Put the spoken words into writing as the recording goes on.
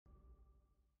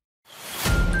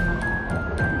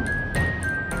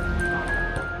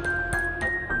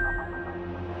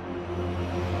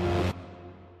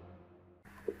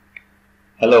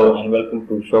Hello and welcome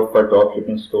to Shopify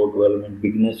Dropshipping Store Development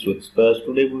Beginners to Experts.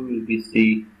 Today we will be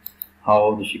see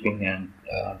how the shipping and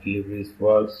deliveries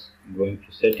works. Going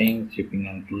to settings, shipping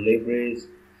and deliveries,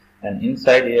 and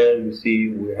inside here you see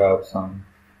we have some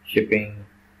shipping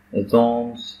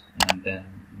zones and then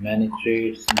manage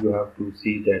rates. You have to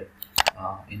see that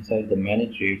inside the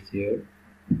manage rates here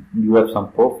you have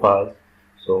some profiles,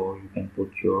 so you can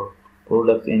put your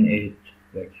products in it.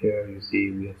 Like here you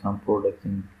see we have some products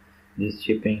in this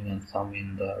shipping and some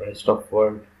in the rest of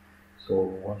world. So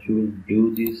once you will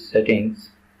do these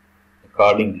settings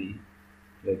accordingly,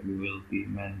 like we will be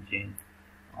managing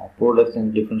products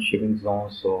in different shipping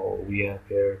zones. So we have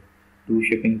here 2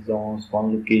 shipping zones,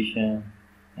 1 location,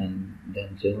 and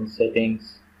then general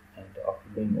settings. And after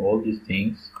doing all these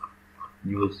things,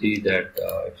 you will see that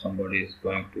if somebody is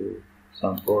going to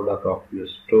some product of your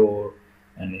store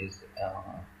and is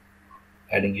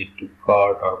adding it to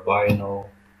cart or buy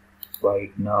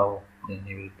now, then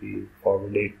it will be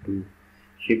forwarded to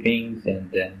shippings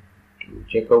and then to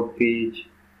checkout page.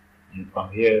 And from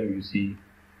here you see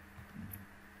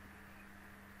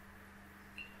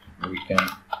we can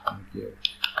give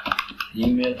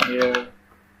email here,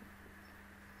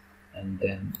 and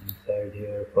then inside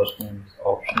here first name is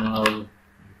optional. You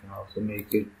can also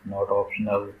make it not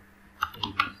optional.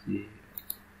 ABC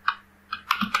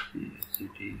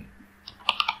city,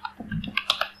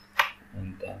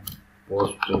 and then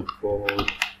postal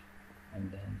code,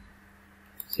 and then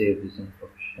save this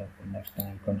information for next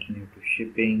time. Continue to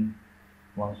shipping.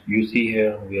 Once you see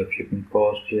here we have shipping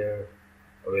cost here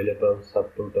available,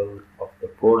 subtotal of the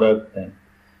product, and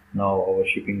now our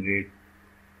shipping rate.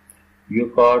 Your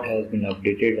cart has been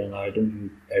updated and items you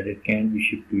added can be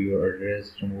shipped to your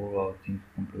address. Remove all things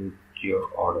complete your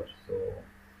order. So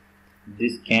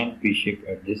this can't be shipped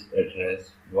at this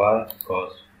address. Why?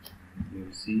 Because you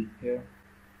will see here.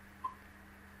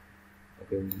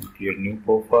 Okay, we will create new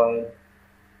profile.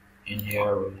 In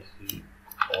here we will see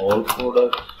all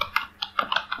products,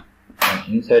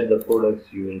 and inside the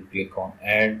products you will click on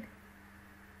add,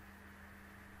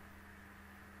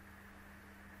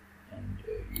 and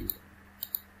you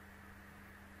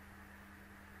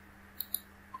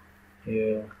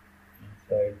here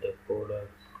inside the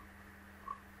products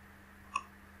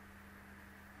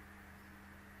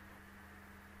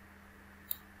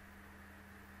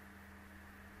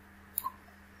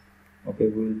okay,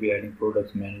 we will be adding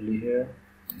products manually here.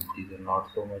 These are not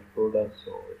so much products,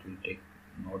 so it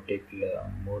will not take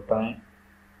more time,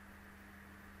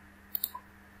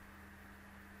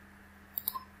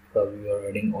 because we are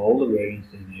adding all the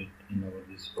variants in it in our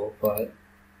this profile.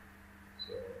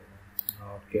 So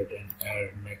not get an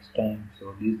error next time.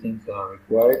 So these things are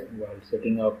required while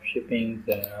setting up shippings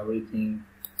and everything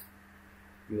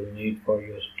you will need for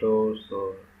your store.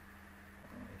 So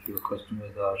if your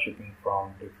customers are shipping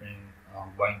from different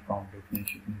buying from different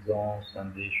shipping zones,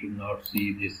 and they should not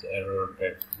see this error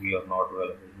that we are not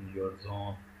available in your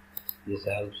zone. This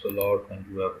helps a lot when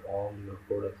you have all your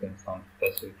products in some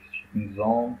specific shipping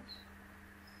zones.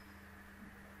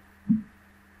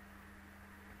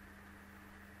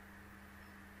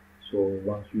 So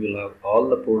once you will have all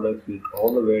the products with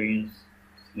all the variants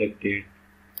selected,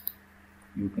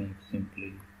 you can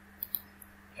simply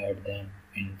add them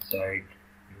inside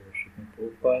your shipping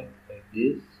profile like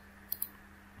this.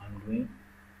 I'm doing.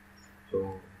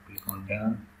 So click on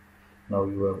done. Now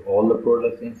you have all the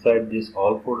products inside this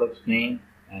all products name,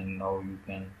 and now you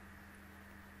can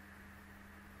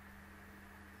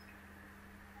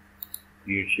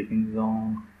create shipping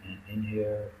zone, and in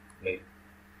here like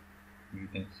you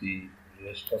can see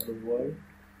rest of the world,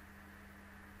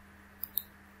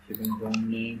 shipping zone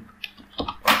name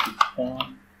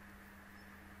Pakistan,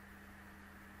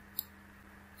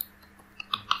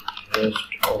 rest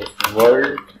of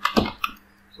world.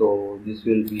 So this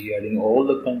will be adding all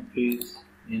the countries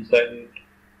inside it.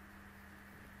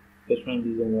 Customer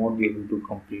user won't be able to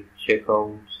complete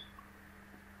checkouts,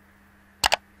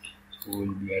 so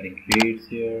we'll be adding rates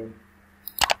here,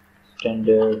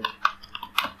 standard,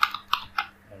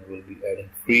 and we'll be adding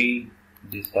free.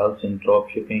 This helps in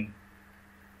drop shipping.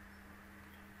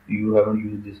 You haven't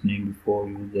used this name before,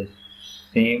 use the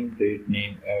same rate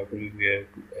name everywhere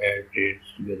to add rates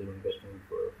together when customer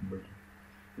for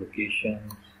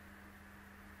locations.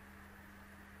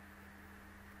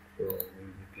 So we'll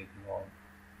be clicking on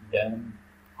done,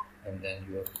 and then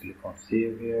you have to click on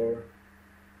save here.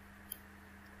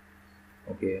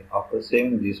 Okay, after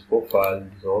saving this profile,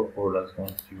 these all products,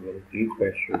 once you will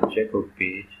refresh your checkout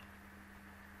page,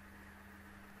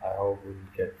 I hope we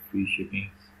will get free shipping.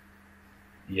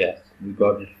 Yes, we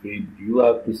got it free. You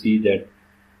have to see that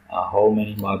how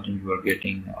many margin you are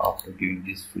getting after giving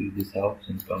this helps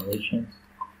in conversions.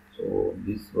 So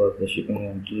this was the shipping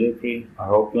and delivery. I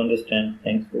hope you understand.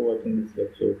 Thanks for watching this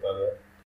lecture. Bye.